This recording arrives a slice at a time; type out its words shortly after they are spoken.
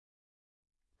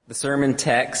The sermon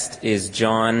text is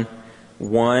John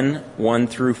 1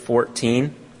 through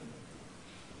 14.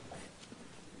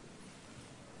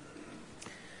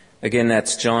 Again,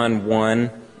 that's John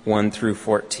 1 through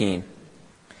 14.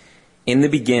 In the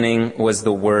beginning was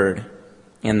the Word,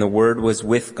 and the Word was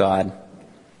with God,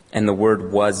 and the Word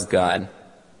was God.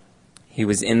 He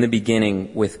was in the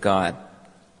beginning with God.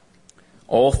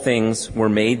 All things were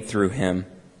made through him,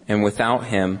 and without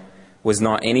him was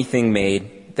not anything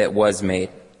made that was made.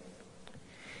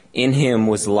 In him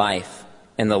was life,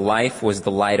 and the life was the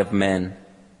light of men.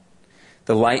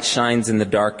 The light shines in the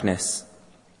darkness,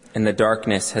 and the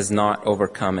darkness has not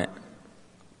overcome it.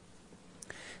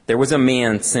 There was a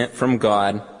man sent from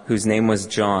God whose name was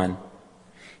John.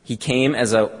 He came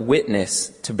as a witness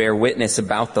to bear witness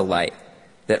about the light,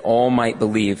 that all might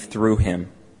believe through him.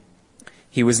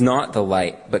 He was not the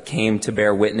light, but came to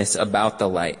bear witness about the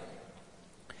light.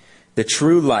 The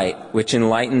true light, which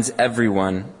enlightens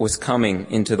everyone, was coming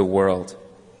into the world.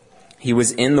 He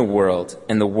was in the world,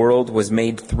 and the world was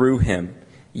made through him,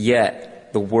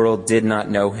 yet the world did not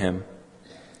know him.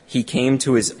 He came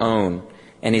to his own,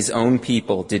 and his own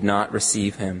people did not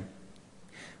receive him.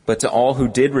 But to all who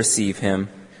did receive him,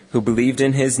 who believed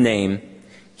in his name,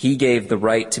 he gave the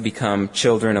right to become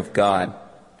children of God,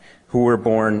 who were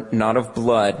born not of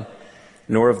blood,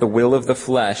 nor of the will of the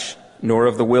flesh, nor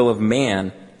of the will of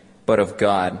man, but of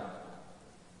God.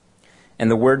 And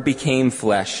the Word became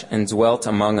flesh and dwelt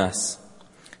among us,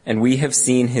 and we have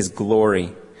seen his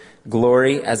glory,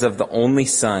 glory as of the only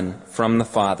Son from the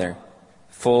Father,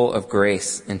 full of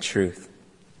grace and truth.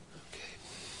 Okay.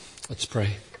 Let's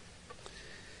pray.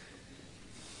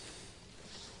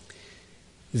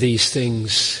 These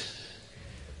things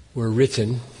were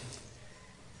written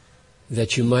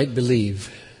that you might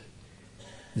believe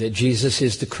that Jesus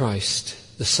is the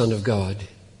Christ, the Son of God,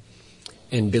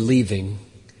 and believing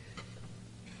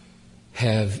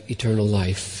have eternal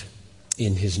life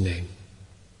in his name.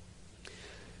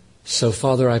 So,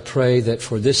 Father, I pray that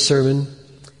for this sermon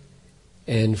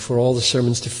and for all the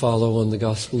sermons to follow on the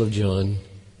Gospel of John,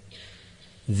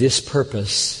 this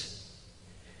purpose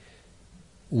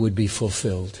would be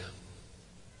fulfilled.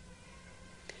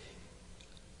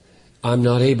 I'm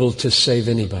not able to save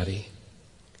anybody,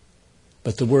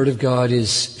 but the Word of God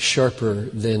is sharper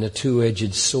than a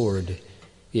two-edged sword.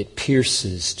 It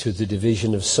pierces to the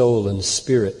division of soul and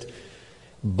spirit,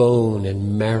 bone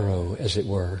and marrow, as it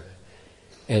were,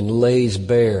 and lays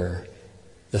bare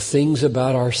the things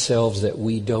about ourselves that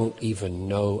we don't even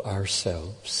know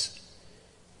ourselves.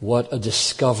 What a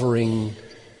discovering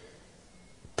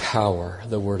power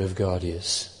the Word of God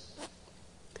is.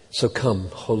 So come,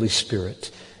 Holy Spirit,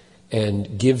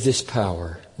 and give this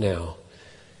power now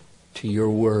to your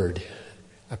Word.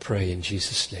 I pray in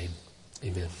Jesus' name.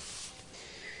 Amen.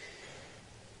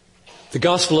 The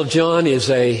Gospel of John is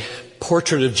a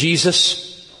portrait of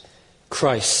Jesus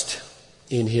Christ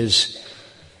in his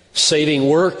saving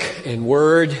work and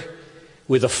word,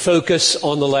 with a focus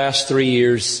on the last 3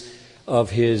 years of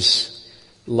his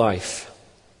life,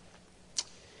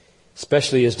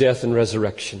 especially his death and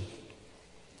resurrection.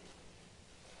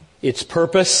 Its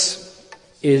purpose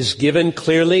is given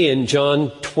clearly in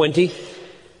John 20,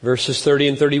 verses 30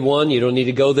 and 31. You don't need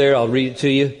to go there. I'll read it to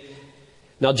you.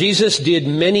 Now Jesus did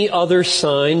many other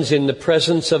signs in the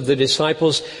presence of the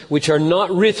disciples, which are not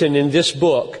written in this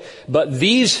book, but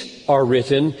these are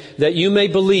written that you may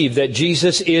believe that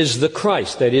Jesus is the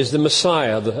Christ, that is the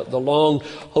Messiah, the long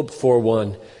hoped for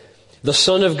one, the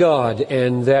Son of God,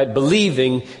 and that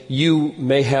believing you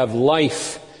may have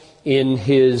life in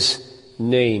his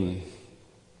name.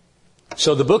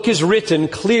 So the book is written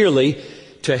clearly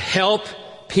to help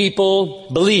people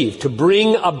believe, to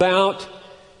bring about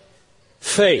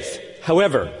faith.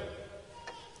 However,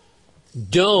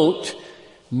 don't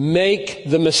make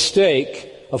the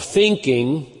mistake of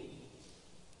thinking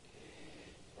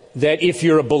that if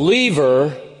you're a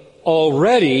believer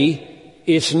already,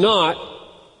 it's not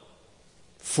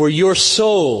for your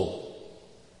soul.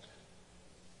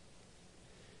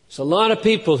 There's a lot of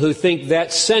people who think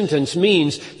that sentence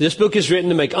means this book is written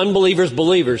to make unbelievers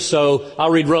believers, so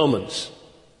I'll read Romans.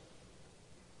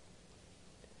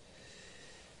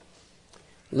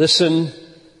 Listen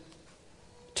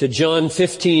to John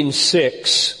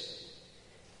 15:6.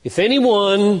 If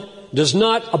anyone does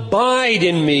not abide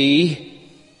in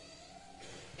me,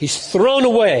 he's thrown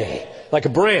away like a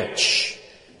branch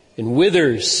and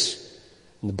withers.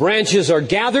 And the branches are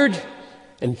gathered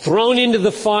and thrown into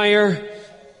the fire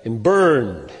and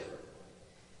burned.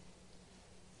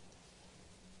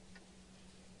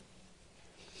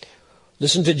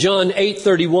 Listen to John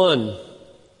 8:31.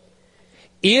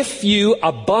 If you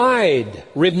abide,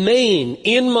 remain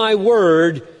in my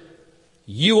word,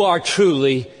 you are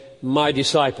truly my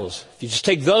disciples. If you just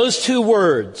take those two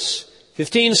words,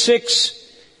 15:6,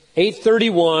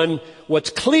 8:31, what's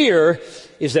clear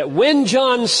is that when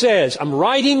John says, I'm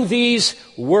writing these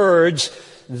words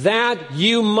that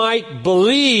you might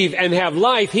believe and have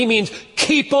life, he means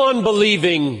keep on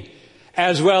believing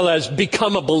as well as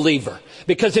become a believer.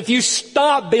 Because if you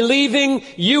stop believing,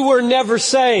 you were never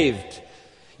saved.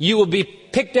 You will be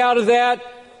picked out of that,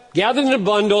 gathered in a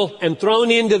bundle, and thrown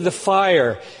into the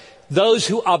fire. Those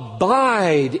who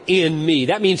abide in me.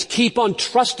 That means keep on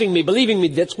trusting me, believing me.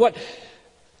 That's what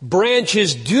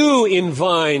branches do in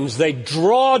vines. They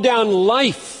draw down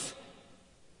life.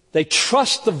 They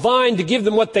trust the vine to give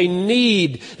them what they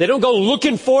need. They don't go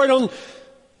looking for it on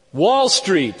Wall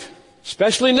Street,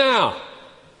 especially now.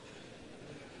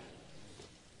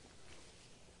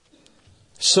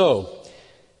 So,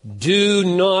 do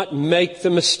not make the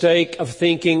mistake of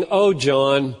thinking, oh,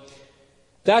 John,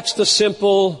 that's the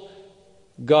simple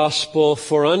gospel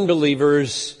for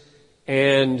unbelievers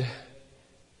and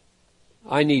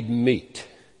I need meat.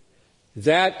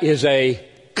 That is a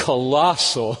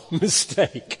colossal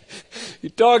mistake. You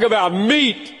talk about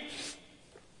meat.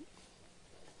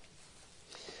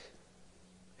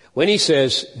 When he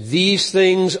says, these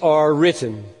things are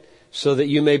written so that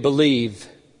you may believe,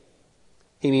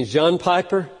 he means, John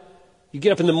Piper, you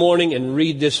get up in the morning and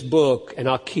read this book and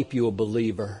I'll keep you a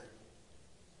believer.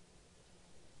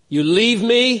 You leave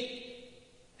me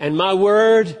and my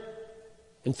word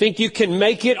and think you can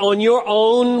make it on your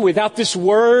own without this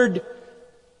word,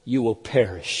 you will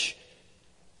perish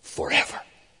forever.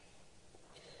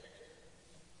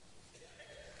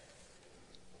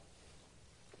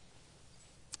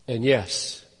 And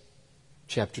yes,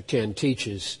 chapter 10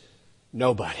 teaches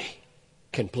nobody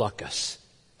can pluck us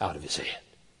out of his hand.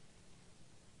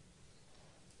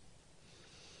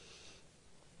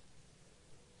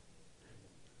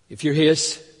 If you're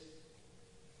his,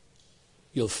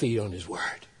 you'll feed on his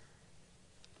word.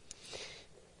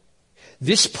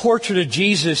 This portrait of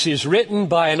Jesus is written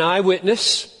by an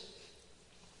eyewitness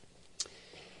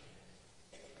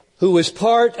who was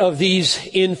part of these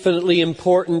infinitely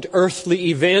important earthly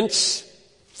events.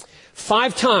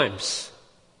 5 times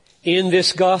in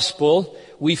this gospel,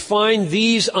 we find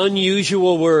these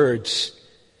unusual words.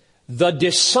 The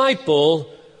disciple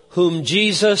whom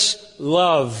Jesus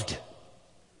loved.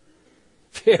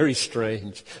 Very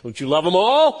strange. Don't you love them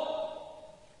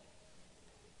all?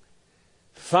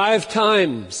 5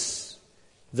 times.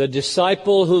 The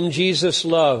disciple whom Jesus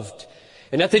loved.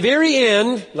 And at the very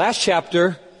end, last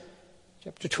chapter,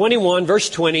 chapter 21, verse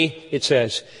 20, it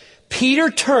says,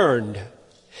 Peter turned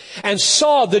and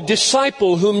saw the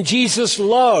disciple whom Jesus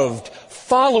loved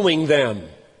following them.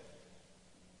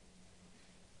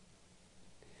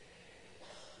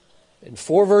 And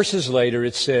 4 verses later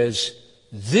it says,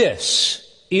 this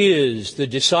is the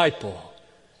disciple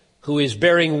who is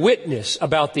bearing witness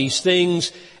about these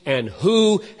things and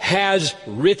who has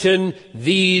written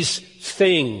these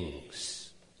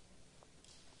things.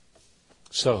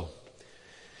 So,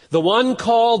 the one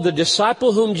called the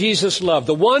disciple whom Jesus loved,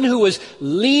 the one who was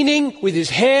leaning with his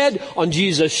head on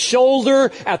Jesus' shoulder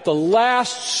at the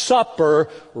Last Supper,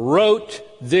 wrote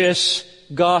this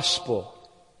gospel.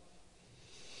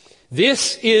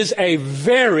 This is a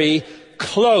very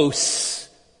close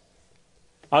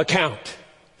account.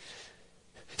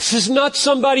 This is not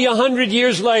somebody 100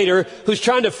 years later who's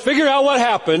trying to figure out what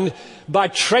happened by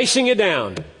tracing it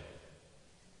down.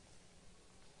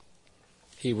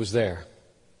 He was there.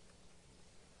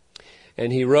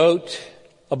 And he wrote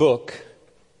a book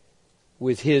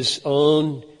with his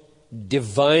own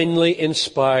divinely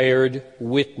inspired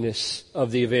witness of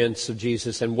the events of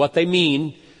Jesus and what they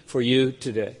mean for you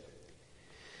today.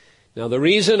 Now, the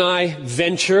reason I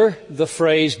venture the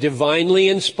phrase divinely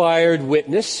inspired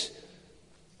witness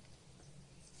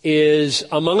is,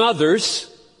 among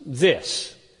others,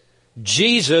 this.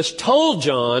 Jesus told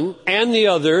John and the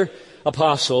other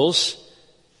apostles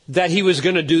that he was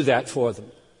going to do that for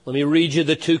them. Let me read you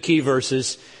the 2 key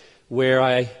verses where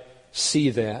I see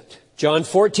that. John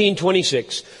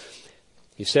 14:26.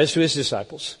 He says to his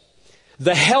disciples,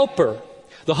 the Helper,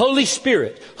 the Holy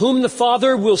Spirit, whom the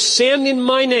Father will send in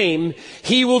my name,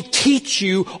 he will teach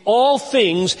you all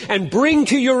things and bring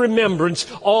to your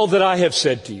remembrance all that I have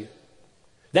said to you.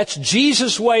 That's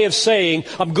Jesus' way of saying,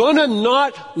 I'm going to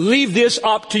not leave this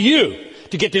up to you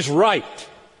to get this right.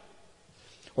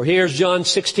 Or here's John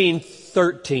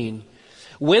 16:13.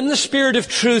 When the Spirit of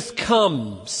truth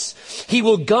comes, he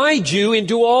will guide you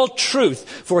into all truth,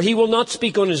 for he will not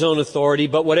speak on his own authority,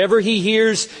 but whatever he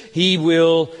hears, he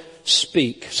will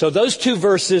speak. So those two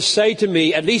verses say to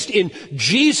me, at least in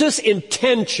Jesus'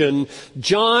 intention,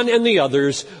 John and the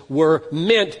others were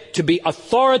meant to be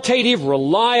authoritative,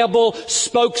 reliable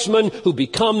spokesmen who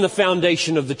become the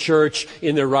foundation of the church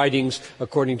in their writings,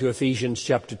 according to Ephesians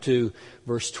chapter 2,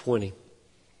 verse 20.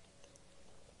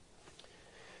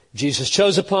 Jesus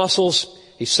chose apostles.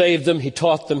 He saved them. He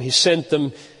taught them. He sent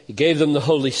them. He gave them the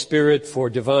Holy Spirit for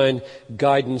divine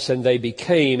guidance, and they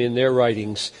became, in their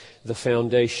writings, the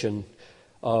foundation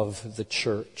of the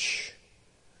church.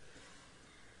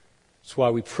 That's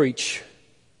why we preach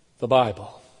the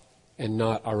Bible and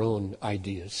not our own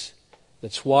ideas.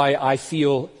 That's why I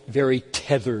feel very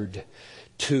tethered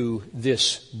to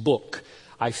this book.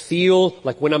 I feel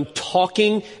like when I'm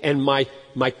talking and my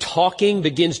talking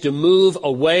begins to move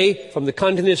away from the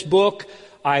content of this book,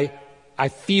 I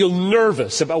feel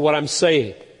nervous about what I'm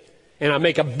saying. And I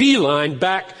make a beeline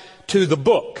back to the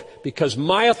book, because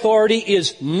my authority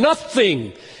is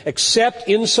nothing except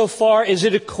insofar as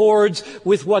it accords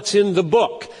with what's in the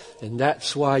book. And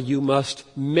that's why you must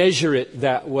measure it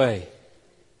that way.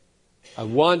 I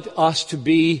want us to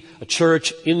be a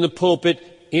church in the pulpit,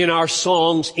 in our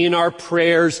songs, in our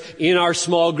prayers, in our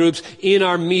small groups, in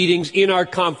our meetings, in our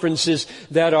conferences,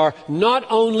 that are not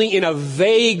only in a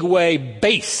vague way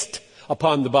based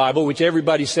upon the Bible, which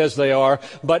everybody says they are,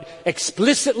 but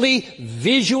explicitly,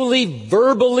 visually,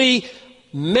 verbally,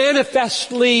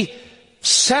 manifestly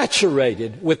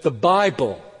saturated with the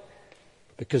Bible,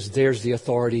 because there's the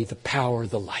authority, the power,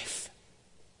 the life.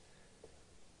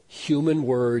 Human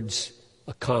words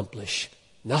accomplish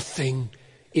nothing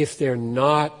if they're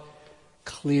not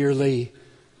clearly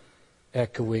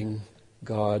echoing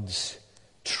God's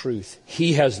truth.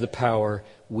 He has the power,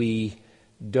 we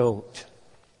don't.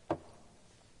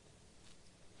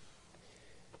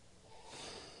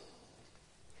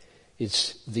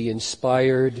 It's the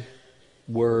inspired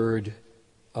Word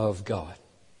of God.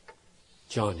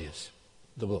 John is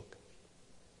the book.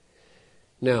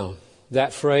 Now,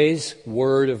 that phrase,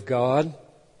 Word of God,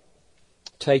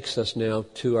 takes us now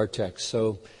to our text.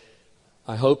 So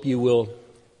I hope you will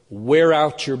wear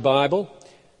out your Bible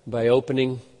by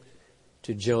opening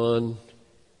to John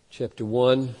chapter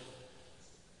 1.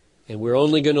 And we're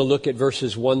only going to look at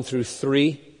verses 1 through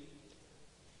 3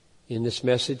 in this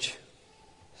message.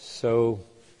 So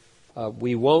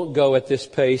we won't go at this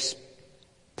pace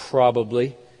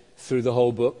probably through the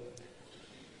whole book.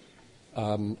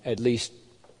 At least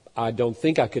I don't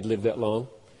think I could live that long.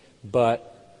 But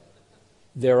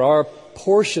there are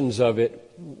portions of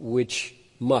it which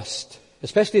must,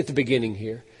 especially at the beginning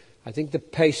here. I think the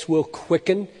pace will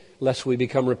quicken lest we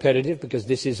become repetitive, because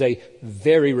this is a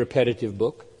very repetitive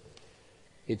book.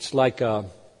 It's like a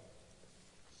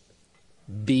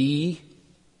bee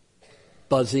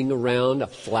buzzing around a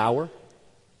flower.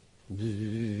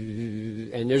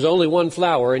 And there's only one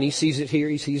flower, and he sees it here,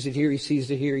 he sees it here, he sees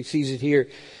it here, he sees it here.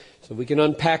 So we can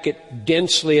unpack it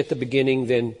densely at the beginning,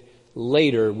 then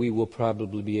later we will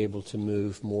probably be able to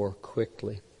move more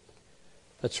quickly.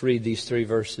 Let's read these 3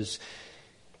 verses.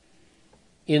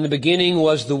 In the beginning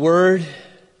was the Word,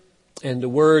 and the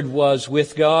Word was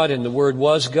with God, and the Word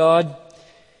was God.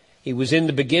 He was in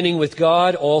the beginning with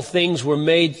God. All things were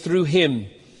made through Him,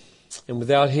 and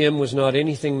without Him was not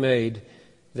anything made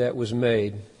that was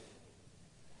made.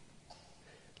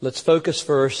 Let's focus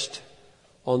first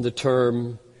on the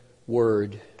term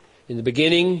Word. In the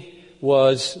beginning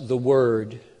was the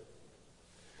Word.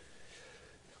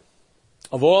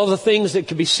 Of all the things that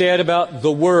could be said about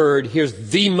the Word,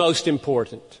 here's the most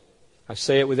important. I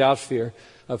say it without fear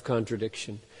of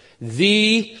contradiction.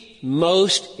 The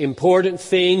most important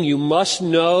thing you must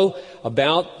know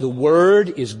about the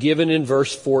Word is given in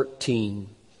verse 14.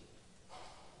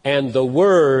 And the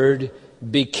Word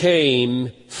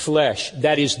became flesh.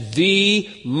 That is the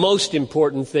most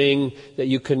important thing that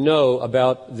you can know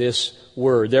about this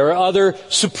Word. There are other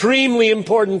supremely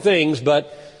important things,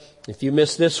 but if you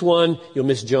miss this one, you'll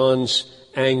miss John's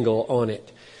angle on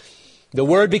it. The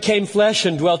Word became flesh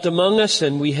and dwelt among us,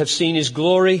 and we have seen His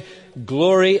glory,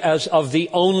 glory as of the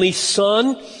only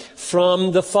Son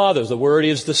from the Father. The Word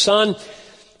is the Son,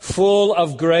 full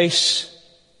of grace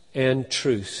and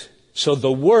truth. So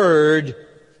the Word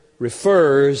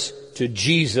refers to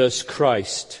Jesus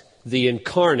Christ, the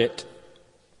incarnate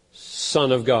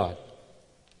Son of God,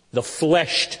 the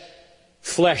fleshed,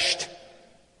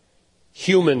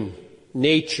 human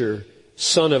nature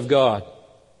Son of God.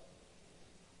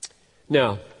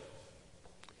 Now,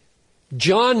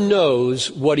 John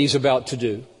knows what he's about to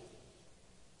do.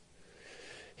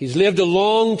 He's lived a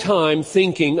long time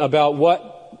thinking about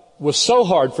what was so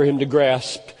hard for him to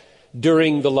grasp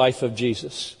during the life of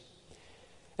Jesus.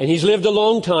 And he's lived a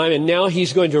long time, and now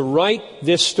he's going to write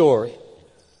this story.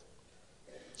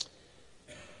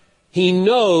 He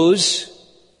knows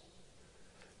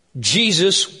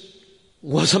Jesus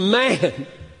was a man.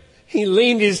 He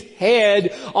leaned his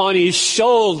head on his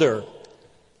shoulder.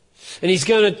 And he's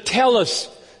going to tell us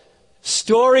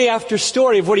story after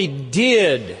story of what he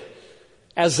did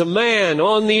as a man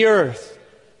on the earth.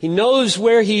 He knows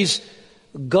where he's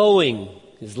going,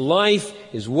 his life,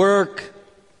 his work.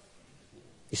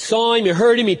 He saw him, he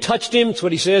heard him, he touched him. That's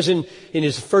what he says in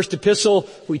his first epistle.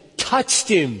 We touched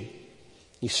him.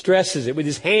 He stresses it with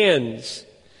his hands.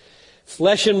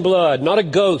 Flesh and blood, not a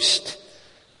ghost.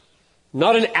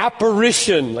 Not an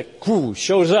apparition, like,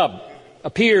 shows up,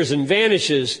 appears and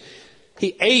vanishes.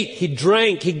 He ate, he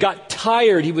drank, he got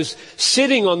tired. He was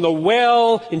sitting on the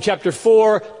well in chapter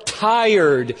 4,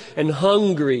 tired and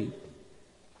hungry.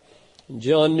 And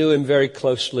John knew him very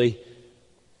closely.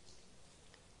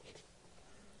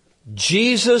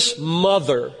 Jesus'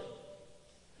 mother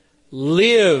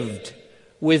lived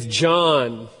with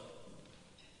John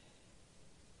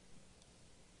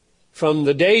from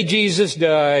the day Jesus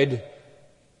died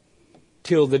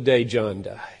till the day John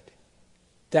died.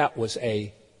 That was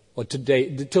till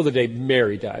the day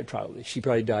Mary died, probably. She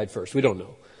probably died first. We don't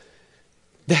know.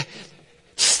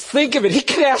 Think of it. He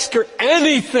could ask her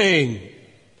anything.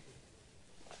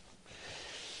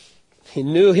 He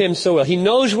knew him so well. He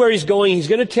knows where he's going. He's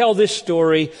going to tell this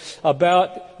story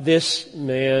about this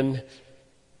man.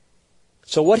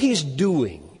 So what he's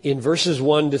doing in verses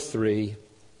 1 to 3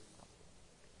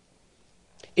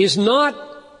 is not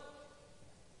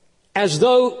as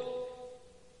though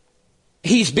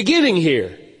he's beginning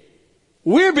here.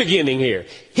 We're beginning here.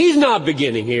 He's not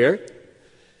beginning here.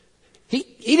 He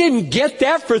didn't get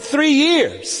that for 3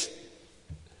 years.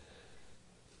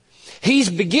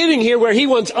 He's beginning here where he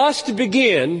wants us to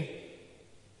begin.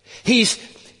 He's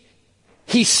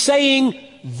saying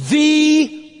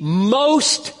the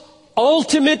most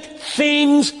ultimate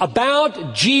things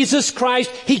about Jesus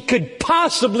Christ he could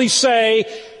possibly say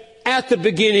at the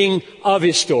beginning of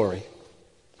his story.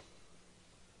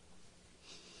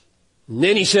 And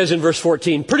then he says in verse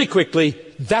 14, pretty quickly,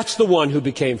 that's the one who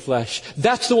became flesh.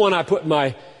 That's the one I put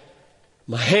my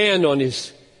hand on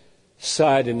his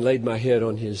side and laid my head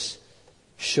on his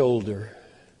shoulder.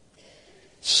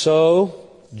 So,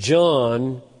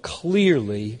 John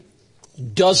clearly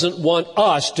doesn't want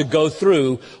us to go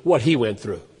through what he went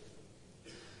through.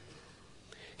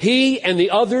 He and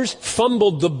the others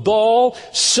fumbled the ball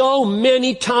so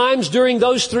many times during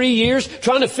those 3 years,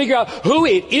 trying to figure out who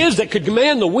it is that could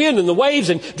command the wind and the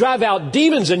waves and drive out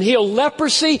demons and heal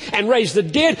leprosy and raise the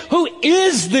dead. Who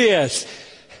is this?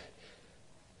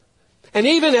 And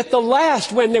even at the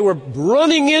last, when they were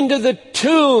running into the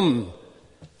tomb,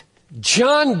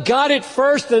 John got it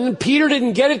first and Peter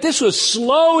didn't get it. This was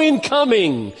slow in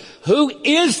coming. Who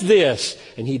is this?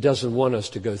 And he doesn't want us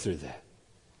to go through that.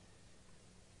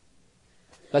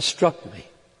 That struck me.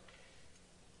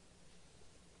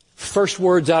 First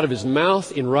words out of his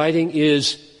mouth in writing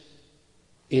is,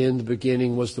 in the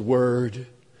beginning was the Word,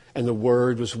 and the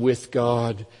Word was with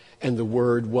God, and the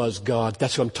Word was God.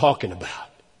 That's what I'm talking about.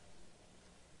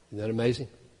 Isn't that amazing?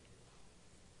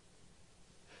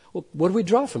 Well, what do we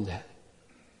draw from that?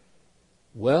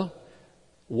 Well,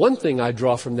 one thing I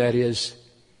draw from that is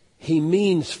he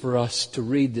means for us to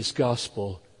read this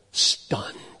gospel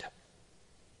stunned.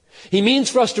 He means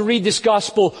for us to read this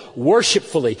gospel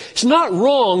worshipfully. It's not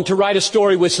wrong to write a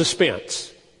story with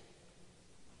suspense.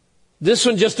 This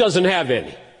one just doesn't have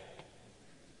any.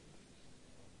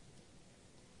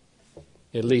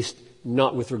 At least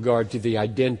not with regard to the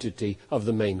identity of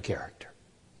the main character.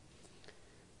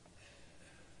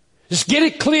 Just get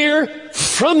it clear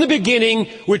from the beginning.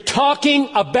 We're talking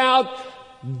about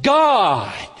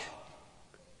God.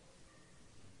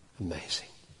 Amazing.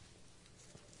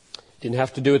 Didn't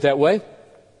have to do it that way.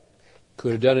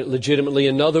 Could have done it legitimately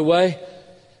another way.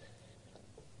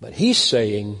 But he's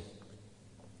saying,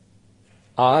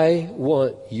 I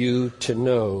want you to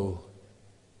know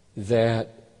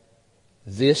that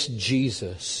this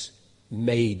Jesus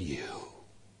made you.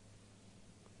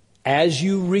 As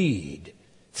you read,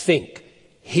 think,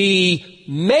 He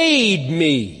made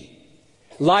me,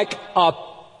 like a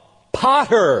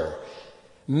potter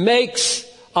makes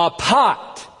a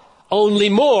pot, only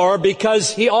more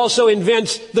because He also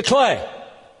invents the clay.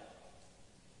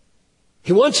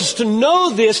 He wants us to know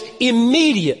this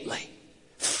immediately.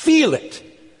 Feel it.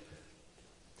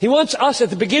 He wants us at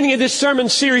the beginning of this sermon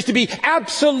series to be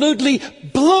absolutely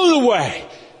blown away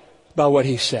by what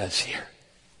he says here.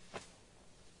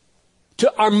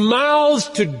 To our mouths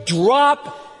to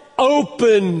drop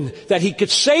open that he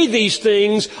could say these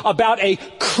things about a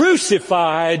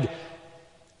crucified,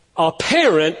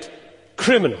 apparent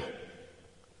criminal.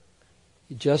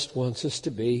 He just wants us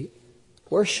to be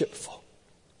worshipful.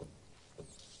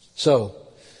 So,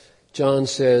 John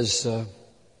says,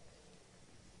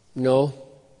 no,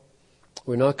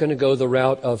 we're not going to go the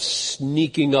route of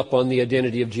sneaking up on the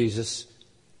identity of Jesus.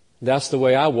 That's the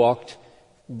way I walked,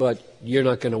 but you're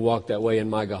not going to walk that way in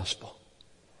my gospel.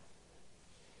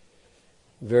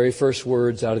 Very first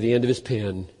words out of the end of his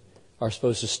pen are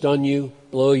supposed to stun you,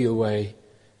 blow you away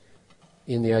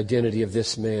in the identity of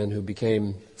this man who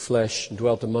became flesh and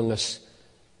dwelt among us.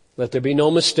 Let there be no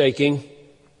mistaking.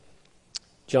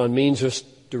 John means us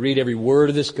to read every word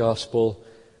of this gospel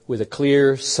with a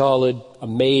clear, solid,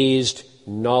 amazed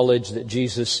knowledge that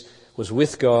Jesus was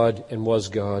with God and was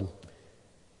God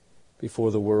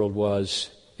before the world was,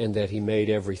 and that he made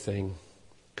everything,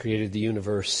 created the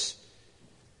universe.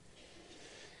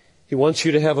 He wants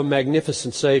you to have a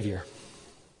magnificent Savior.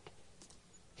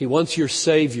 He wants your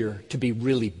Savior to be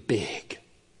really big.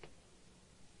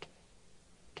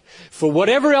 For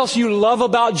whatever else you love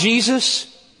about Jesus,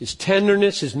 his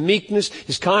tenderness, his meekness,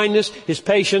 his kindness, his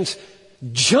patience,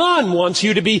 John wants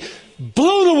you to be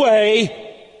blown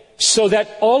away so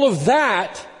that all of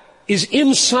that is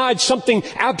inside something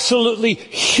absolutely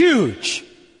huge.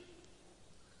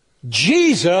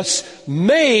 Jesus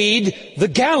made the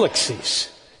galaxies.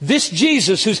 This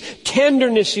Jesus whose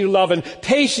tenderness you love and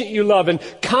patience you love and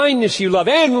kindness you love,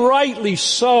 and rightly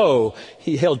so,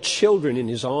 he held children in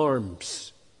his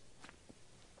arms.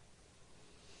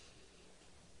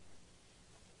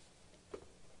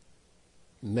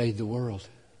 Made the world.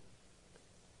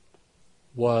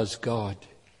 Was God.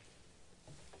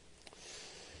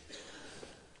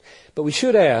 But we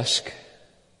should ask,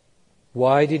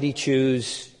 why did he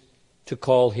choose to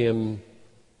call him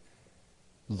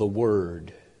the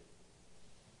Word?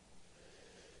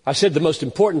 I said the most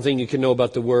important thing you can know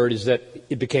about the Word is that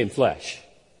it became flesh.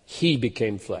 He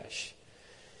became flesh.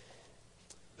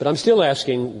 But I'm still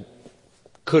asking,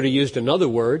 could he used another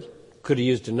word? Could he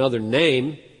used another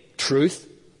name? Truth.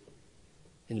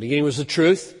 In the beginning was the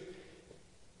truth.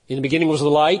 In the beginning was the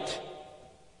light.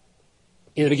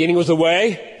 In the beginning was the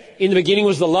way. In the beginning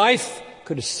was the life.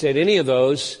 Could have said any of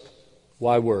those.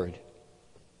 Why Word?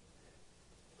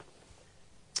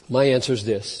 My answer is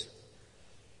this.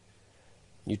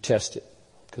 You test it,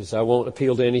 because I won't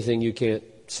appeal to anything you can't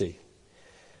see.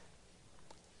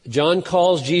 John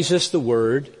calls Jesus the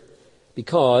Word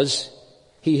because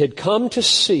he had come to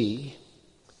see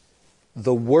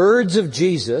the words of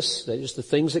Jesus, that is the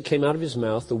things that came out of his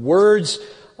mouth, the words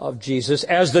of Jesus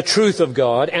as the truth of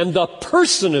God, and the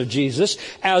person of Jesus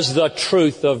as the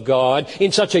truth of God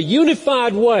in such a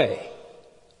unified way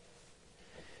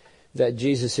that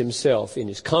Jesus himself, in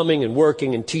his coming and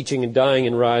working and teaching and dying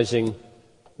and rising,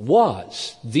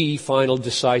 was the final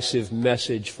decisive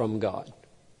message from God.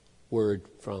 Word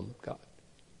from God.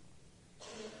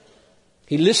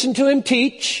 He listened to him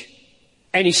teach,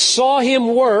 and he saw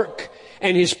him work,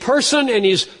 and his person and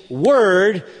his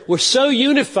word were so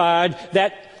unified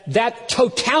that that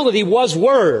totality was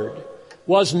word,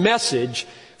 was message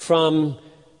from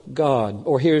God.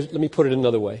 Or let me put it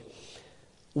another way.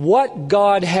 What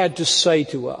God had to say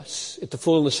to us at the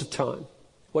fullness of time,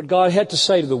 what God had to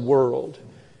say to the world,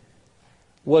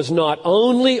 was not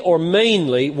only or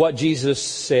mainly what Jesus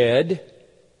said.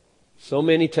 So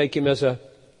many take him as an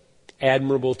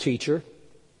admirable teacher,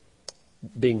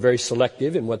 being very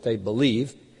selective in what they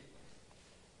believe.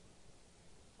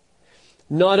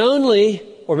 Not only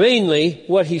or mainly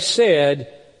what he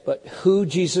said, but who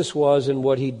Jesus was and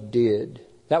what he did.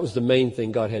 That was the main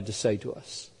thing God had to say to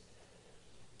us.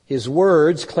 His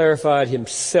words clarified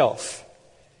himself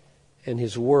and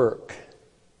his work.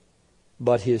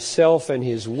 But his self and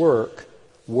his work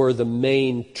were the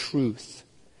main truth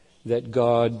that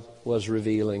God was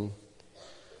revealing.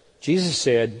 Jesus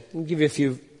said, I'll give you a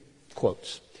few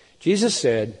quotes. Jesus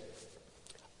said,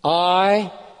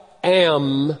 I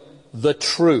am the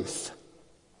truth.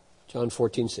 John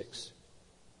 14:6.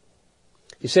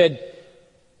 He said,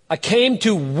 I came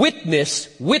to witness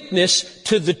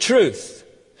to the truth.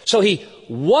 So he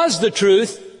was the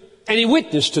truth and he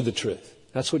witnessed to the truth.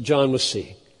 That's what John was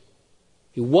seeing.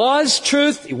 He was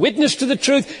truth, he witnessed to the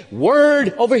truth,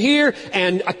 word over here,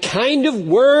 and a kind of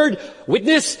word,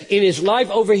 witness in his life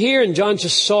over here, and John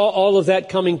just saw all of that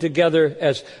coming together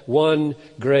as one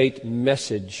great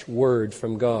message, word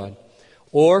from God.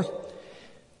 Or,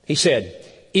 he said,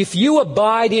 if you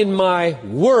abide in my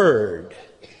word,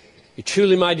 you're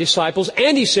truly my disciples,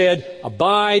 and he said,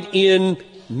 abide in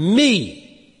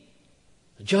me.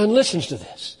 John listens to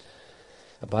this.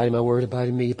 Abide in my word, abide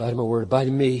in me, abide in my word, abide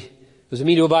in me. What does it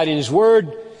mean to abide in His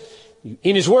word?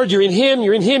 In His word, you're in Him,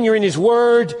 you're in Him, you're in His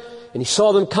word. And He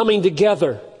saw them coming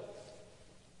together.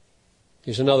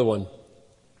 Here's another one.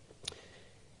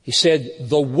 He said,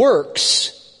 the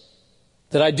works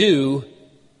that I do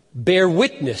bear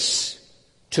witness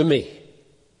to me.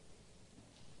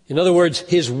 In other words,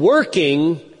 His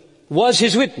working was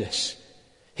His witness.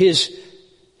 His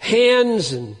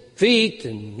hands and feet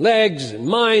and legs and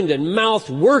mind and mouth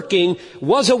working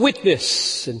was a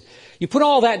witness. And you put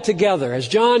all that together as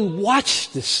John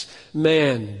watched this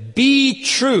man be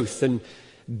truth and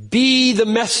be the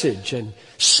message and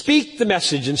speak the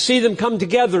message and see them come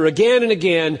together again and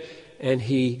again. And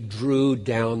he drew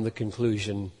down the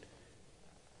conclusion.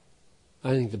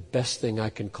 I think the best thing I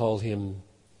can call him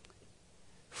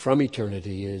from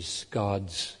eternity is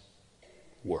God's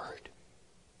word.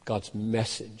 God's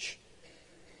message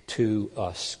to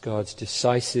us. God's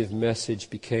decisive message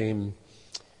became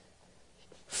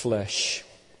flesh.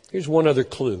 Here's one other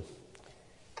clue.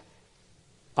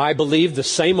 I believe the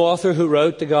same author who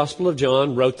wrote the Gospel of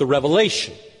John wrote the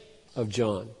Revelation of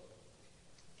John.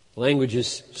 Language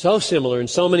is so similar in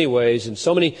so many ways, and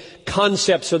so many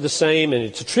concepts are the same, and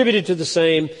it's attributed to the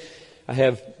same. I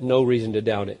have no reason to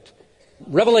doubt it.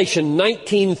 Revelation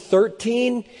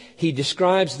 19:13, he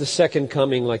describes the second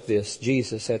coming like this.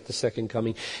 Jesus at the second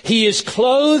coming. He is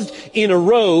clothed in a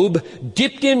robe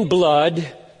dipped in blood,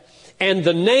 and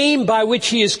the name by which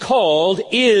he is called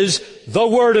is the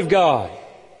Word of God.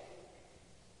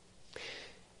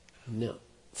 Now,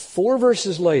 4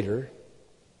 verses later,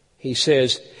 he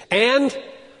says, and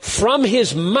from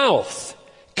his mouth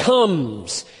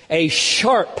comes a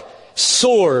sharp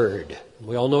sword.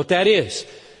 We all know what that is.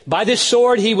 By this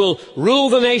sword he will rule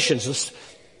the nations.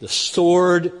 The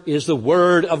sword is the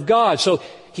Word of God. So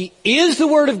he is the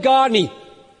Word of God, and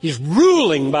he's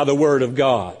ruling by the Word of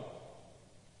God.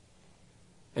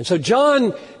 And so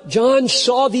John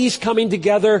saw these coming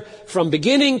together from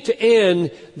beginning to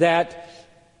end, that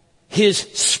his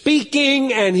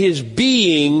speaking and his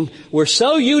being were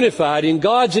so unified in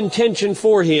God's intention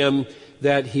for him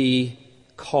that he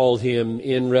called him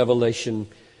in Revelation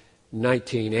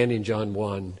 19 and in John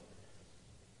 1,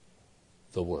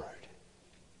 the Word.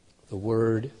 The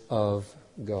Word of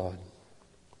God.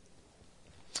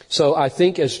 So I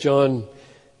think as John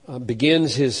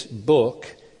begins his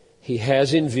book, he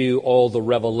has in view all the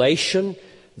revelation,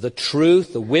 the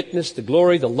truth, the witness, the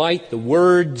glory, the light, the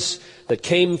words that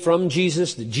came from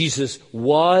Jesus, that Jesus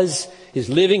was, his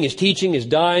living, his teaching, his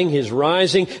dying, his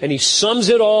rising, and he sums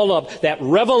it all up. That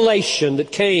revelation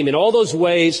that came in all those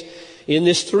ways in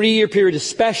this 3-year period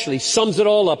especially sums it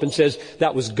all up and says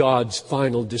that was God's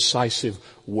final decisive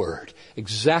word.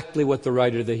 Exactly what the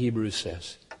writer of the Hebrews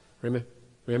says.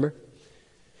 Remember?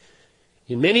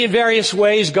 In many and various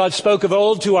ways, God spoke of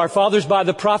old to our fathers by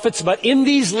the prophets, but in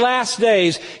these last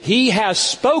days, He has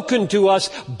spoken to us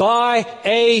by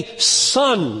a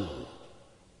Son.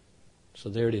 So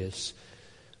there it is.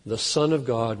 The Son of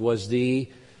God was the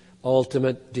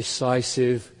ultimate,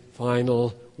 decisive,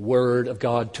 final Word of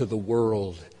God to the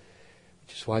world,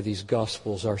 which is why these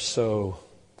Gospels are so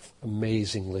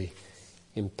amazingly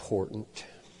important.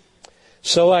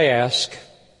 So I ask,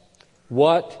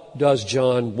 what does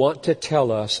John want to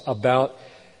tell us about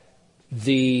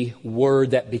the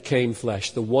Word that became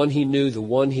flesh? The one he knew, the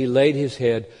one he laid his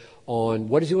head on.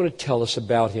 What does he want to tell us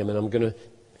about him? And I'm going to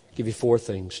give you 4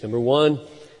 things. Number 1,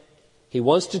 he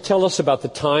wants to tell us about the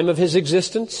time of his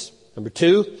existence. Number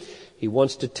 2, he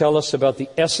wants to tell us about the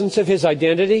essence of his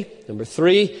identity. Number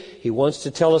 3, he wants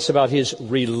to tell us about his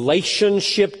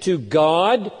relationship to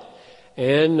God.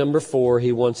 And number 4,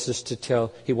 he wants to tell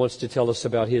us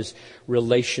about his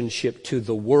relationship to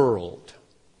the world.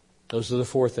 Those are the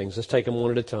 4 things. Let's take them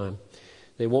one at a time.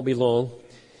 They won't be long.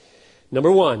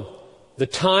 Number 1, the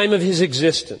time of his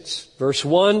existence. Verse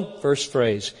 1, first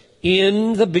phrase.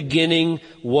 In the beginning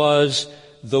was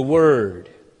the Word.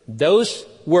 Those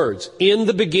words, in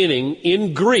the beginning,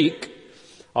 in Greek,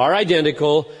 are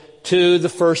identical to the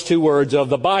first 2 words of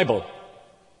the Bible.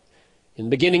 In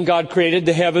the beginning, God created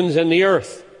the heavens and the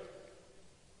earth.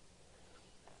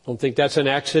 Don't think that's an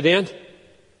accident.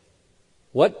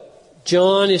 What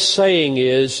John is saying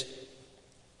is,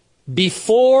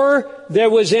 before there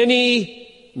was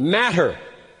any matter,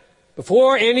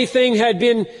 before anything had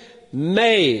been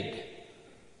made,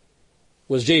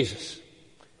 was Jesus.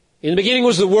 In the beginning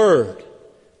was the Word.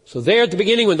 So there at the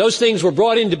beginning, when those things were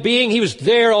brought into being, He was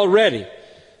there already.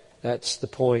 That's the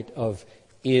point of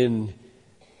in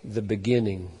the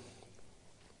beginning.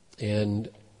 And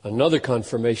another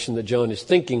confirmation that John is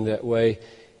thinking that way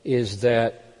is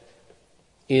that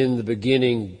in the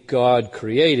beginning God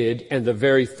created, and the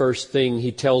very first thing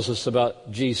he tells us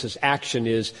about Jesus' action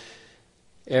is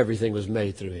everything was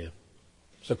made through him.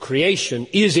 So creation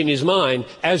is in his mind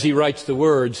as he writes the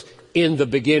words, in the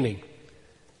beginning.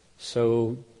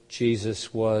 So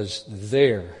Jesus was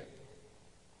there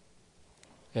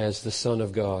as the Son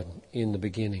of God in the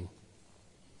beginning.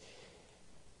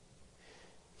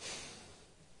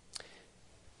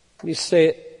 Let me say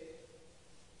it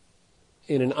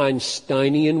in an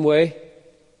Einsteinian way,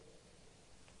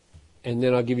 and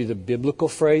then I'll give you the biblical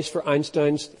phrase for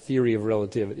Einstein's theory of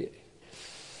relativity.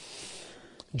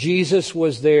 Jesus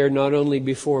was there not only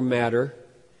before matter,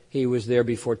 he was there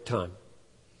before time.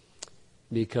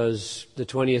 Because the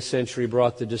 20th century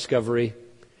brought the discovery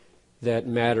that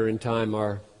matter and time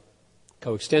are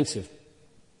coextensive.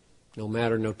 No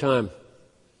matter, no time.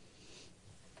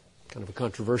 Kind of a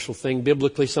controversial thing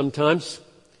biblically sometimes.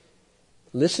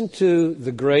 Listen to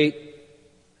the great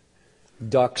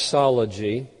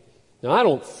doxology. Now, I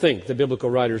don't think the biblical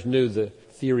writers knew the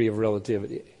theory of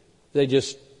relativity. They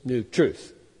just knew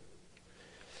truth.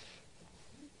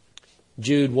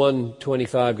 Jude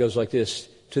 1:25 goes like this.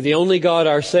 To the only God,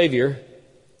 our Savior,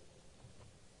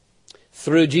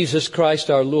 through Jesus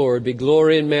Christ our Lord, be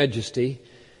glory and majesty,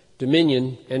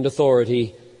 dominion and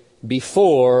authority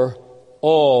before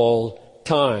all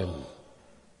time,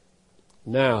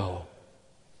 now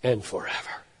and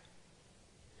forever.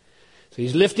 So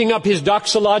he's lifting up his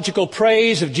doxological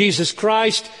praise of Jesus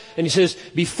Christ, and he says,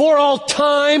 before all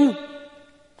time,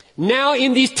 now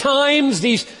in these times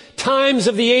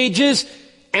of the ages,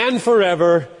 and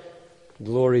forever,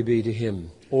 glory be to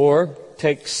him. Or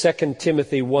take 2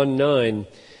 Timothy 1:9.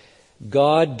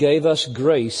 God gave us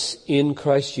grace in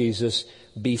Christ Jesus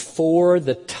before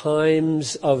the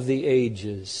times of the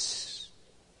ages.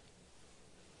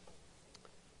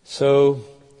 So,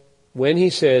 when he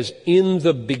says, in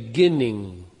the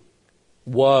beginning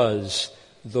was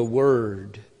the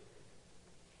Word,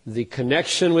 the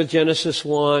connection with Genesis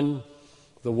 1,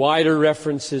 the wider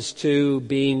references to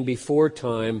being before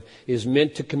time is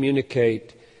meant to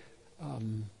communicate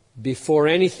before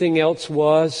anything else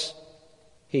was,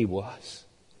 he was.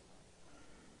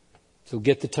 So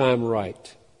get the time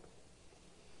right.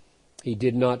 He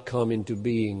did not come into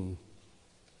being.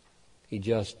 He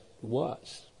just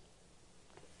was.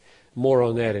 More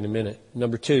on that in a minute.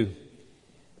 Number 2,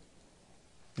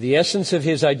 the essence of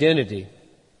his identity.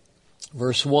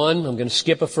 Verse 1, I'm going to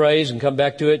skip a phrase and come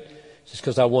back to it just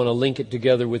because I want to link it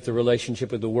together with the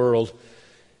relationship with the world.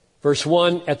 Verse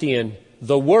 1 at the end,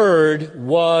 the Word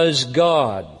was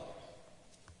God.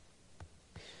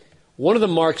 One of the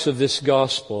marks of this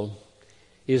gospel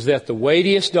is that the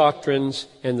weightiest doctrines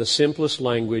and the simplest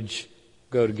language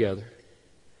go together.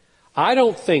 I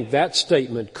don't think that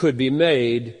statement could be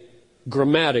made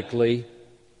grammatically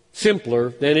simpler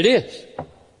than it is,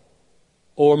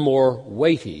 or more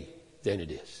weighty than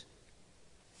it is.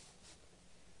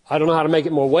 I don't know how to make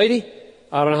it more weighty.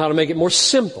 I don't know how to make it more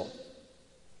simple.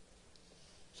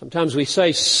 Sometimes we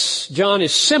say John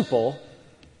is simple.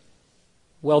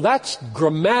 Well, that's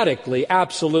grammatically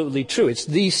absolutely true. It's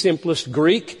the simplest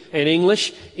Greek and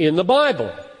English in the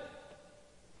Bible.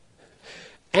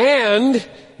 And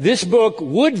this book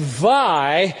would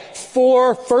vie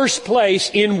for first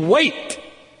place in weight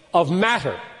of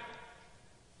matter.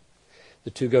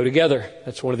 The two go together.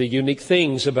 That's one of the unique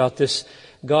things about this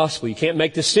gospel. You can't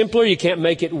make this simpler. You can't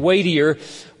make it weightier.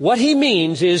 What he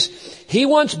means is he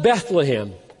wants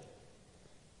Bethlehem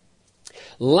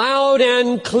loud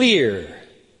and clear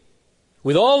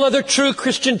with all other true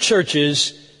Christian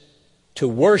churches to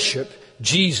worship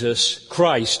Jesus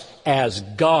Christ as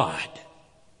God.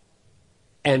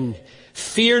 And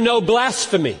fear no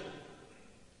blasphemy,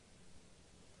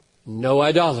 no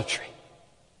idolatry.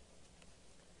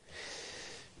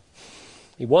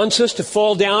 He wants us to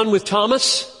fall down with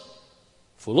Thomas,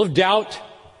 full of doubt.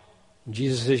 And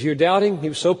Jesus says, you're doubting? He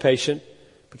was so patient.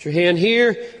 Put your hand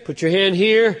here, put your hand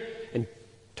here. And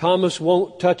Thomas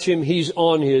won't touch him. He's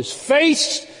on his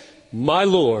face, my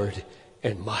Lord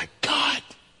and my God.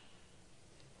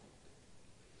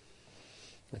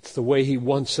 That's the way he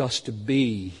wants us to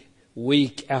be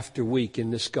week after week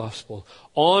in this gospel.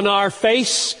 On our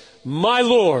face, my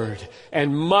Lord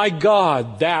and my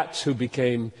God. That's who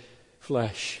became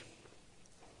flesh.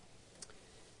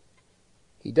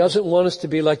 He doesn't want us to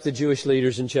be like the Jewish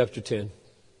leaders in chapter 10.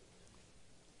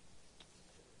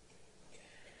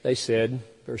 They said,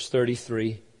 verse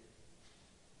 33,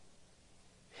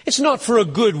 it's not for a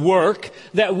good work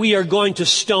that we are going to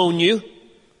stone you,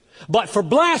 but for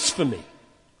blasphemy.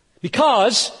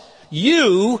 Because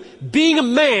you, being a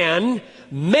man,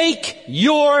 make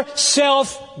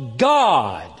yourself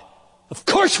God. Of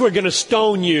course we're going to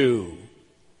stone you.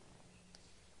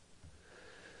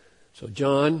 So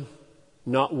John,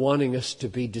 not wanting us to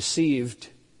be deceived,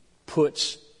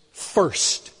 puts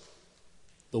first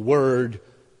the Word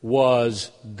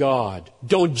was God.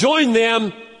 Don't join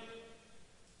them.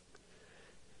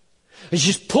 It's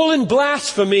just pulling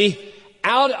blasphemy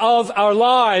out of our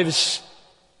lives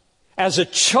as a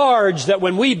charge that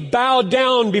when we bow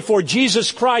down before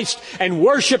Jesus Christ and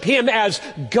worship Him as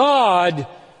God,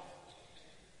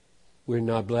 we're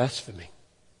not blaspheming.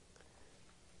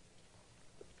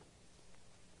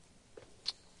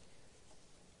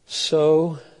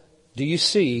 So, do you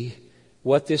see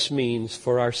what this means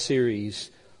for our series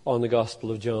on the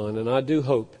Gospel of John? And I do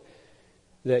hope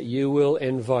that you will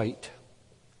invite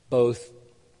both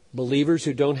believers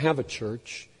who don't have a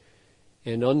church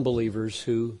and unbelievers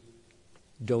who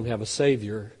don't have a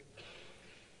Savior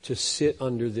to sit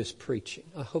under this preaching.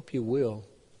 I hope you will.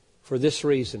 For this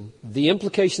reason, the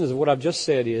implications of what I've just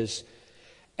said is,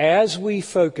 as we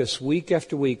focus week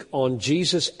after week on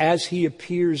Jesus as He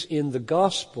appears in the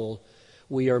Gospel,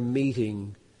 we are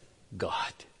meeting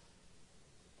God.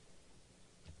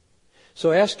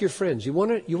 So ask your friends, you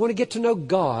want to get to know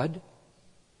God?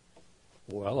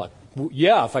 Well,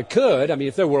 yeah, if I could. I mean,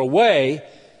 if there were a way.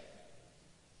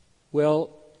 Well,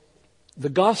 the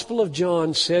Gospel of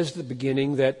John says at the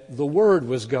beginning that the Word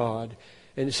was God.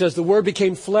 And it says the Word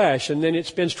became flesh. And then it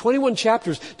spends 21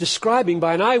 chapters describing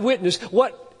by an eyewitness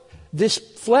what this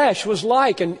flesh was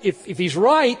like. And if He's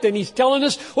right, then He's telling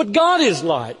us what God is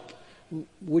like.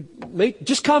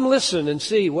 Just come listen and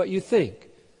see what you think.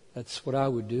 That's what I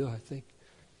would do, I think.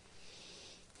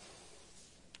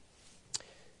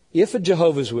 If a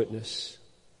Jehovah's Witness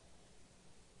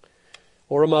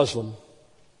or a Muslim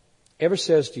ever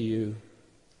says to you,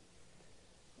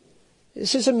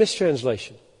 this is a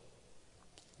mistranslation,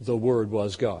 the Word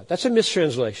was God. That's a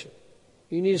mistranslation.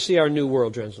 You need to see our New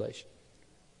World Translation.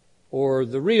 Or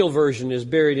the real version is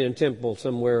buried in a temple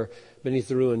somewhere beneath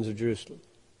the ruins of Jerusalem.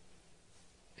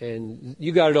 And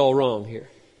you got it all wrong here.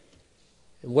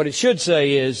 And what it should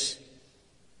say is,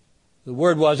 the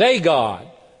Word was a God.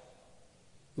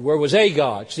 The Word was a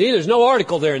God. See, there's no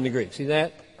article there in the Greek. See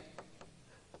that?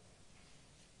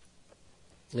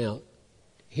 Now,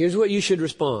 here's what you should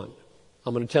respond.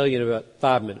 I'm going to tell you in about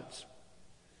 5 minutes.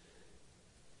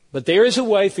 But there is a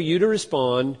way for you to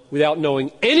respond without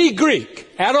knowing any Greek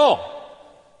at all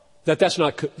that's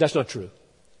not true.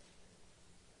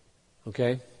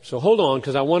 Okay? So hold on,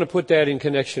 because I want to put that in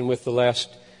connection with the last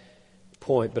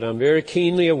point. But I'm very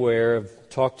keenly aware, I've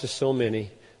talked to so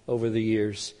many over the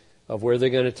years, of where they're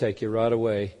going to take you right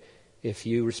away if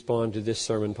you respond to this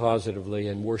sermon positively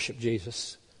and worship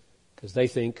Jesus. Because they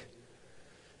think,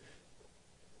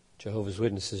 Jehovah's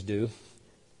Witnesses do,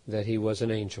 that He was an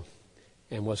angel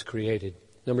and was created.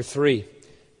 Number 3.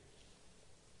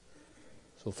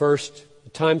 So first, the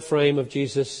time frame of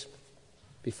Jesus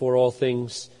before all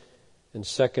things. And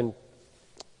second,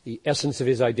 the essence of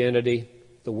His identity.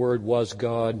 The Word was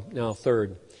God. Now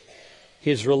third,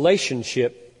 His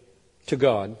relationship to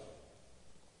God.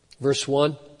 Verse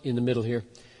 1 in the middle here.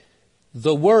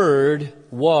 The Word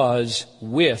was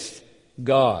with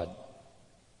God.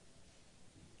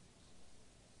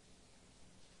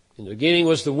 In the beginning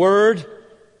was the Word.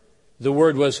 The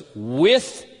Word was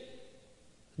with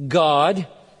God.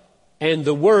 And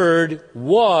the Word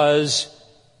was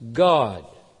God.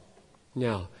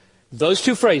 Now, those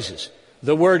two phrases,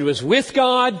 the Word was with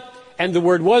God and the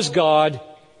Word was God,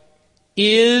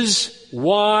 is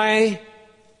why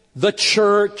the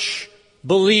church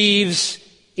believes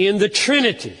in the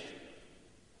Trinity.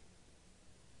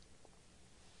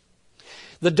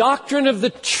 The doctrine of the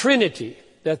Trinity,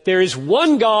 that there is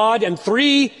one God and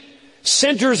 3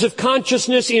 centers of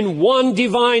consciousness in one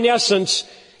divine essence,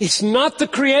 is not the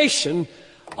creation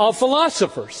of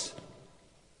philosophers.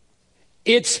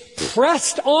 It's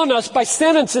pressed on us by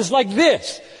sentences like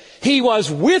this. He was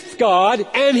with God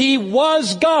and He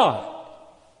was God.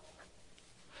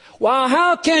 Well,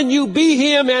 how can you be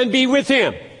Him and be with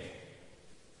Him?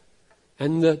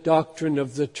 And the doctrine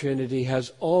of the Trinity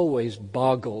has always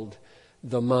boggled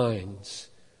the minds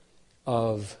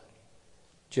of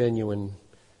genuine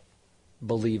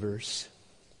believers.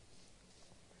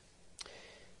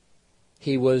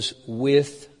 He was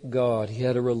with God. He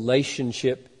had a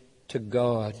relationship to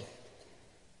God.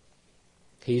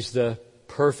 He's the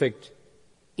perfect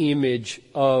image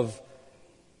of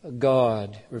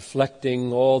God,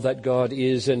 reflecting all that God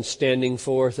is and standing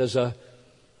forth as a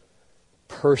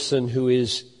person who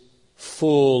is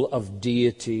full of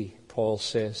deity, Paul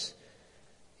says,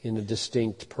 in a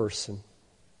distinct person.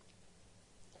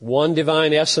 One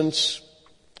divine essence.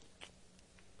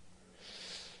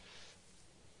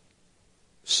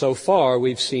 So far,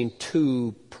 we've seen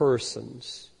two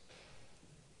persons.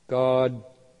 God,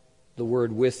 the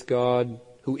Word with God,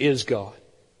 who is God.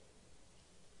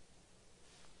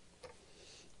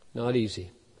 Not easy.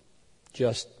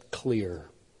 Just clear.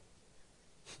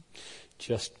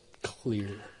 Just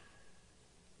clear.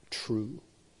 True.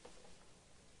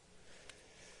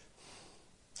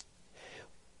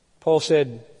 Paul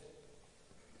said,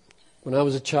 when I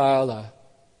was a child, I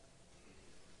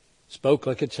spoke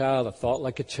like a child, I thought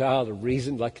like a child, I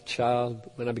reasoned like a child.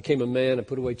 But when I became a man, I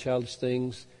put away childish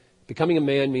things. Becoming a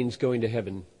man means going to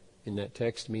heaven in that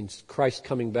text. It means Christ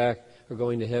coming back or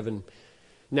going to heaven.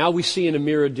 Now we see in a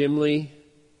mirror dimly,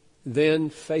 then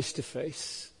face to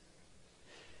face.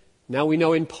 Now we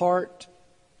know in part,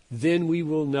 then we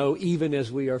will know even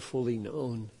as we are fully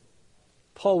known.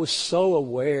 Paul was so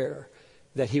aware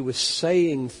that he was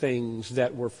saying things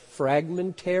that were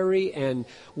fragmentary and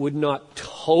would not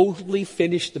totally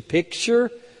finish the picture.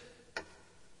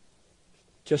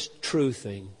 Just true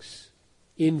things.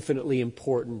 Infinitely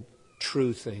important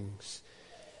true things.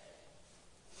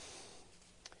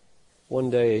 One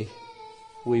day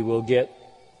we will get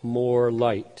more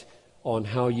light on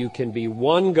how you can be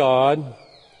one God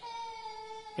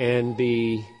and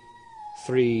be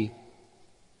three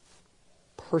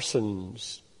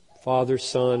persons. Father,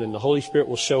 Son, and the Holy Spirit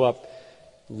will show up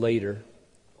later.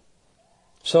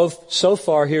 So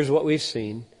far, here's what we've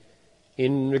seen.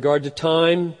 In regard to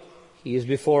time, He is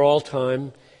before all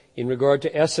time. In regard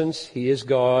to essence, He is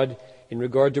God. In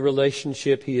regard to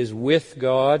relationship, He is with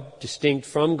God, distinct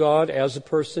from God as a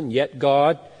person, yet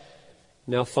God.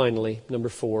 Now finally, number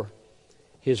 4,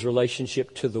 His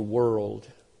relationship to the world.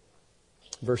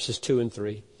 Verses 2 and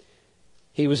 3.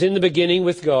 He was in the beginning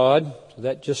with God. So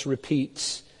that just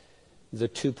repeats the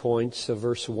 2 points of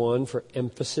verse 1 for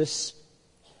emphasis.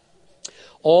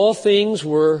 All things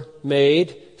were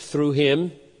made through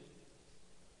Him,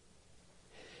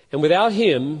 and without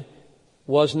Him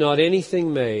was not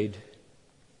anything made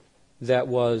that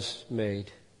was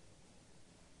made.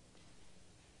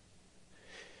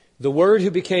 The Word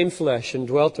who became flesh and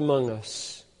dwelt among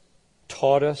us,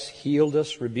 taught us, healed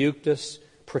us, rebuked us,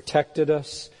 protected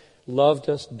us, loved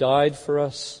us, died for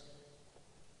us.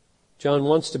 John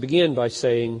wants to begin by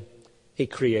saying, He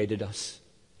created us.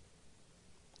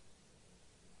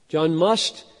 John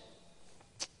must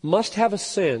have a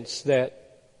sense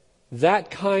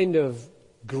that kind of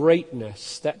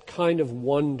greatness, that kind of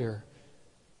wonder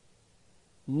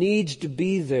needs to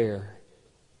be there.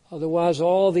 Otherwise,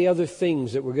 all the other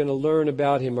things that we're going to learn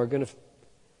about Him they're going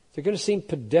to seem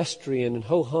pedestrian and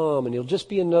ho-hum, and He'll just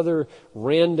be another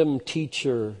random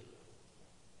teacher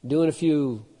doing a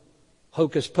few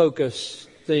hocus-pocus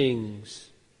things.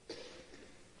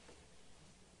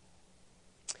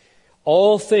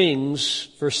 All things,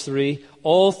 verse 3,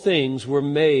 all things were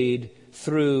made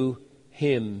through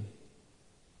Him.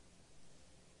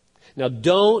 Now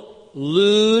don't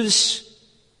lose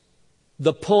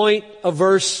the point of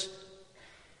verse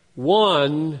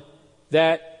 1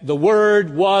 that the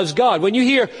Word was God. When you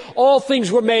hear all things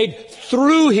were made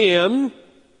through Him,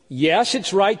 yes,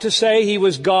 it's right to say He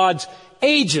was God's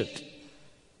agent.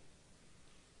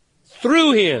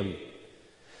 Through Him.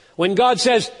 When God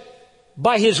says,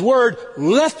 by His Word,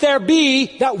 let there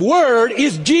be, that Word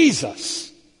is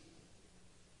Jesus.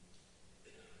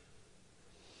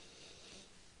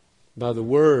 By the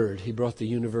Word, He brought the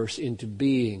universe into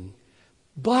being.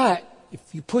 But if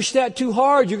you push that too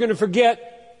hard, you're going to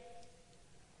forget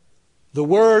the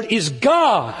Word is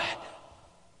God.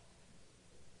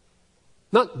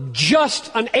 Not just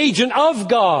an agent of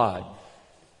God.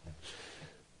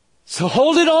 So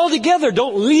hold it all together.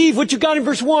 Don't leave what you got in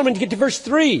verse 1 when you get to verse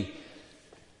 3.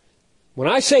 When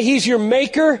I say He's your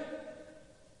maker,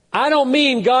 I don't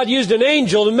mean God used an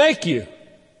angel to make you.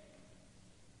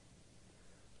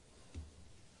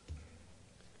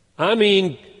 I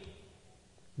mean,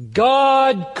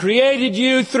 God created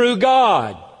you through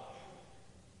God.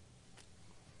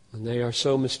 And they are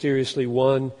so mysteriously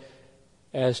one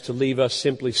as to leave us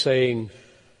simply saying,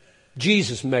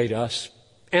 Jesus made us,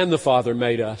 and the Father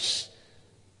made us.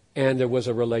 And there was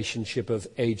a relationship of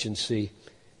agency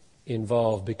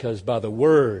involved, because by the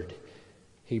Word,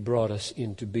 He brought us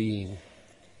into being.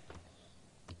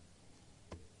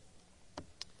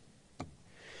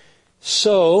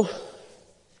 So,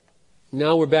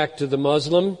 now we're back to the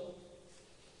Muslim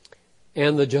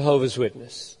and the Jehovah's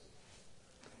Witness,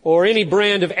 or any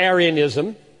brand of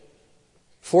Arianism.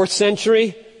 4th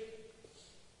century,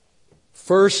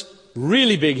 first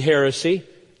really big heresy,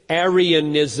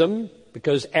 Arianism,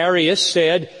 because Arius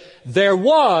said there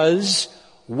was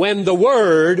when the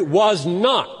Word was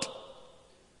not.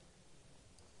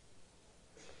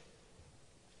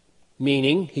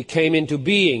 Meaning, he came into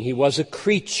being. He was a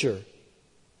creature.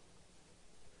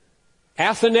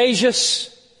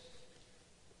 Athanasius,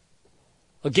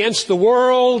 against the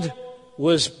world,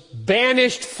 was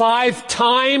banished 5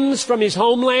 times from his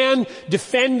homeland,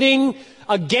 defending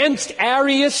against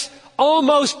Arius.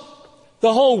 Almost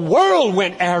the whole world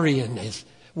went Arian.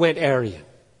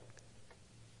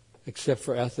 Except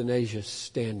for Athanasius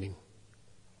standing.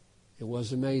 It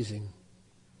was amazing.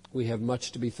 We have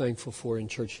much to be thankful for in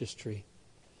church history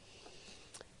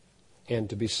and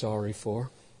to be sorry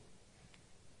for.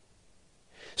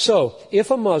 So,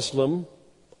 if a Muslim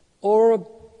or a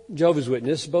Jehovah's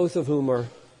Witness, both of whom are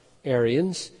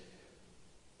Arians,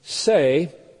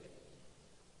 say,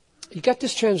 you got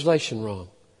this translation wrong.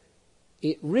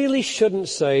 It really shouldn't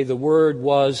say the Word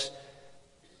was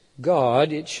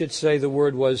God. It should say the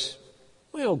Word was,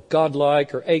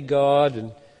 godlike or a God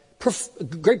and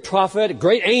great prophet, a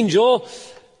great angel,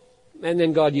 and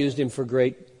then God used him for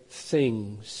great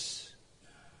things.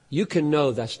 You can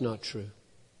know that's not true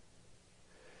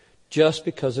just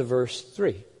because of verse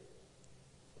 3. You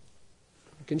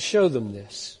can show them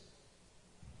this.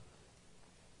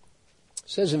 It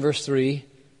says in verse 3,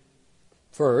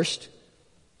 first,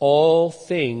 all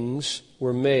things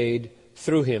were made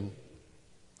through him.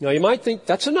 Now you might think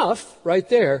that's enough right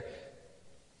there.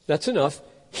 That's enough.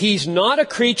 He's not a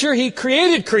creature. He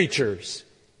created creatures.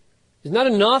 Isn't that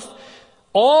enough?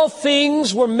 All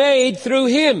things were made through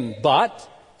him. But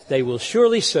they will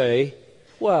surely say,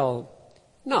 well,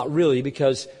 not really,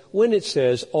 because when it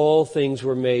says all things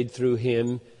were made through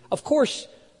him, of course,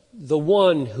 the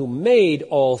one who made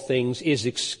all things is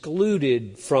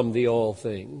excluded from the all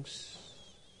things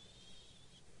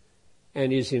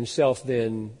and is himself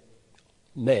then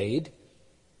made.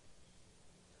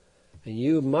 And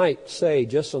you might say,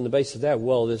 just on the basis of that,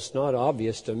 well, it's not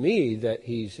obvious to me that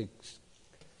he's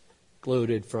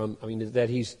excluded from, that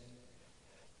he's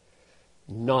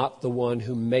not the one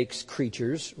who makes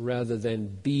creatures rather than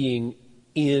being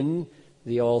in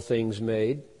the all things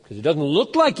made. Because it doesn't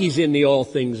look like he's in the all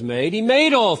things made. He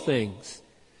made all things.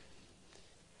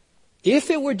 If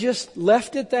it were just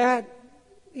left at that,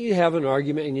 you'd have an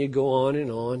argument and you'd go on and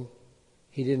on.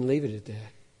 He didn't leave it at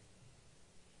that.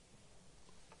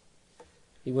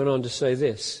 He went on to say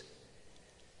this,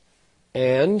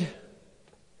 and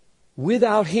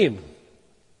without him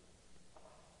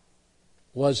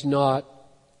was not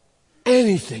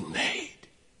anything made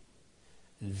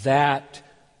that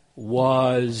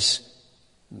was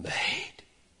made.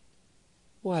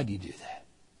 Why did he do that?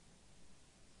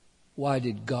 Why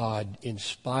did God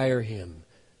inspire him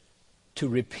to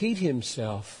repeat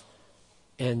himself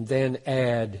and then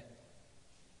add,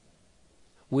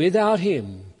 without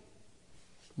him,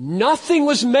 nothing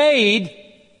was made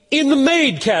in the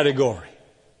made category.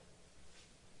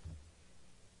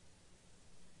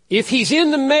 If he's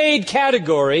in the made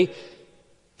category,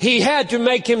 he had to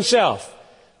make himself.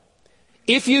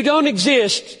 If you don't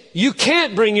exist, you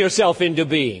can't bring yourself into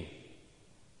being.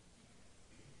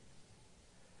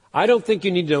 I don't think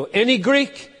you need to know any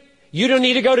Greek. You don't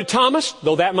need to go to Thomas,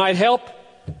 though that might help.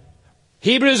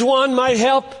 Hebrews 1 might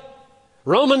help.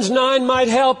 Romans 9 might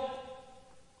help.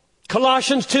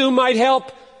 Colossians 2 might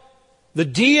help. The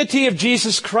deity of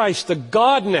Jesus Christ, the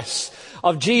godness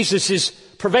of Jesus is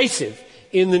pervasive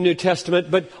in the New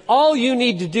Testament, but all you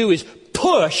need to do is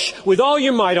push with all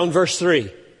your might on verse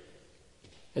 3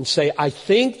 and say, I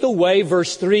think the way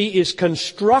verse 3 is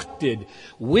constructed,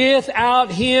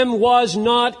 without him was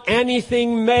not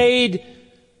anything made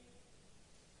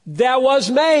that was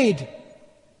made.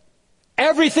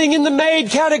 Everything in the made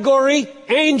category,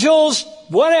 angels,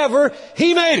 whatever,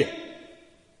 he made it.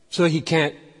 So he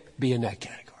can't be in that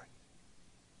category.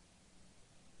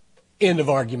 End of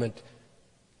argument.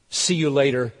 See you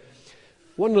later.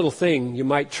 One little thing you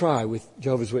might try with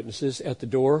Jehovah's Witnesses at the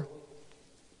door,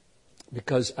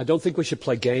 because I don't think we should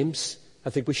play games. I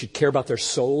think we should care about their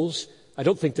souls. I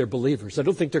don't think they're believers. I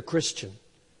don't think they're Christian.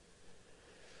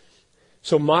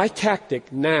 So my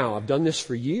tactic now, I've done this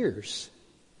for years,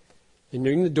 and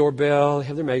ring the doorbell,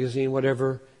 have their magazine,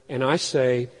 whatever, and I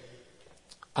say,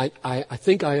 I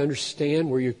think I understand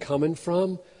where you're coming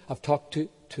from. I've talked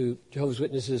to Jehovah's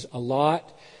Witnesses a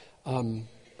lot. I'm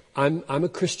a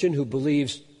Christian who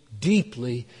believes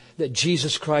deeply that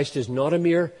Jesus Christ is not a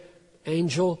mere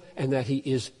angel and that he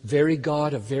is very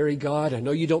God, a very God. I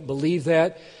know you don't believe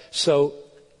that. So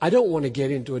I don't want to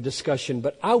get into a discussion,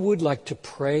 but I would like to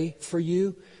pray for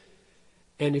you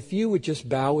And if you would just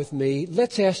bow with me,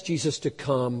 let's ask Jesus to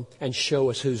come and show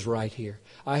us who's right here.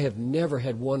 I have never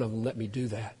had one of them let me do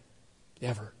that.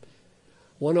 Never.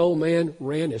 One old man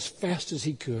ran as fast as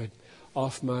he could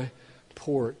off my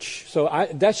porch. So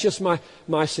that's just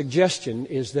my suggestion,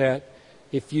 is that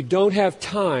if you don't have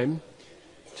time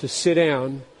to sit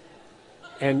down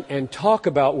and talk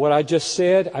about what I just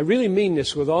said, I really mean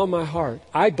this with all my heart.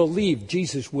 I believe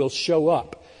Jesus will show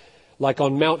up, like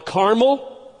on Mount Carmel,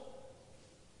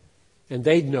 and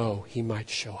they'd know he might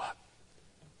show up.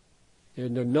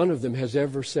 And none of them has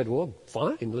ever said, well,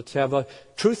 fine, let's have a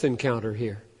truth encounter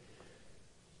here.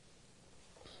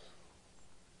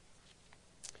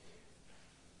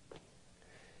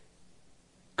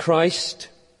 Christ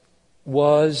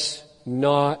was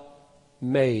not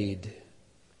made.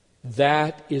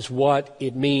 That is what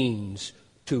it means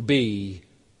to be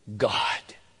God.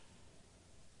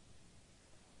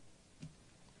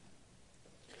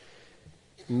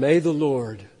 May the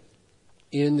Lord,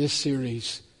 in this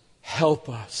series, help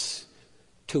us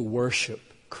to worship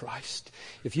Christ.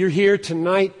 If you're here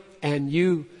tonight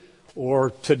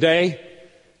or today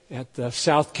at the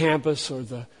South Campus or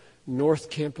the North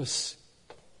Campus,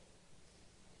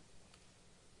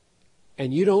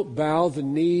 and you don't bow the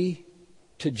knee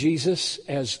to Jesus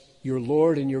as your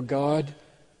Lord and your God,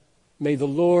 may the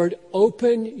Lord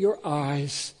open your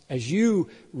eyes as you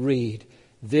read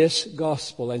this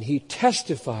gospel and He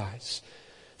testifies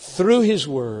through His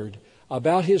Word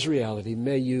about His reality.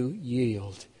 May you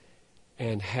yield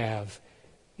and have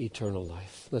eternal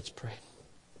life. Let's pray.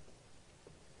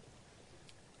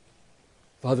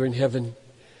 Father in heaven,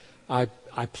 I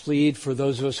plead for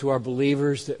those of us who are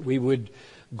believers that we would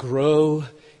grow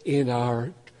in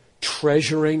our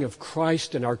treasuring of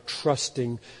Christ and our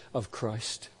trusting of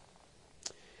Christ.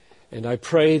 And I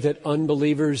pray that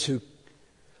unbelievers who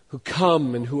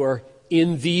come and who are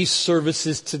in these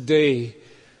services today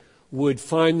would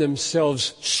find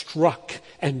themselves struck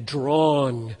and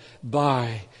drawn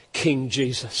by King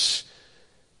Jesus.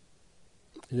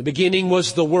 In the beginning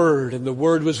was the Word, and the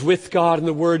Word was with God, and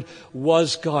the Word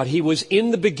was God. He was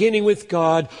in the beginning with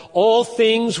God. All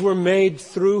things were made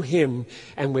through Him,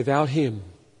 and without Him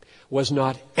was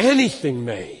not anything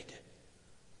made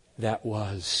that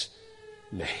was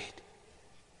made.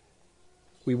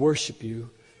 We worship You,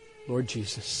 Lord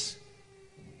Jesus.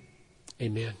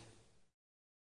 Amen.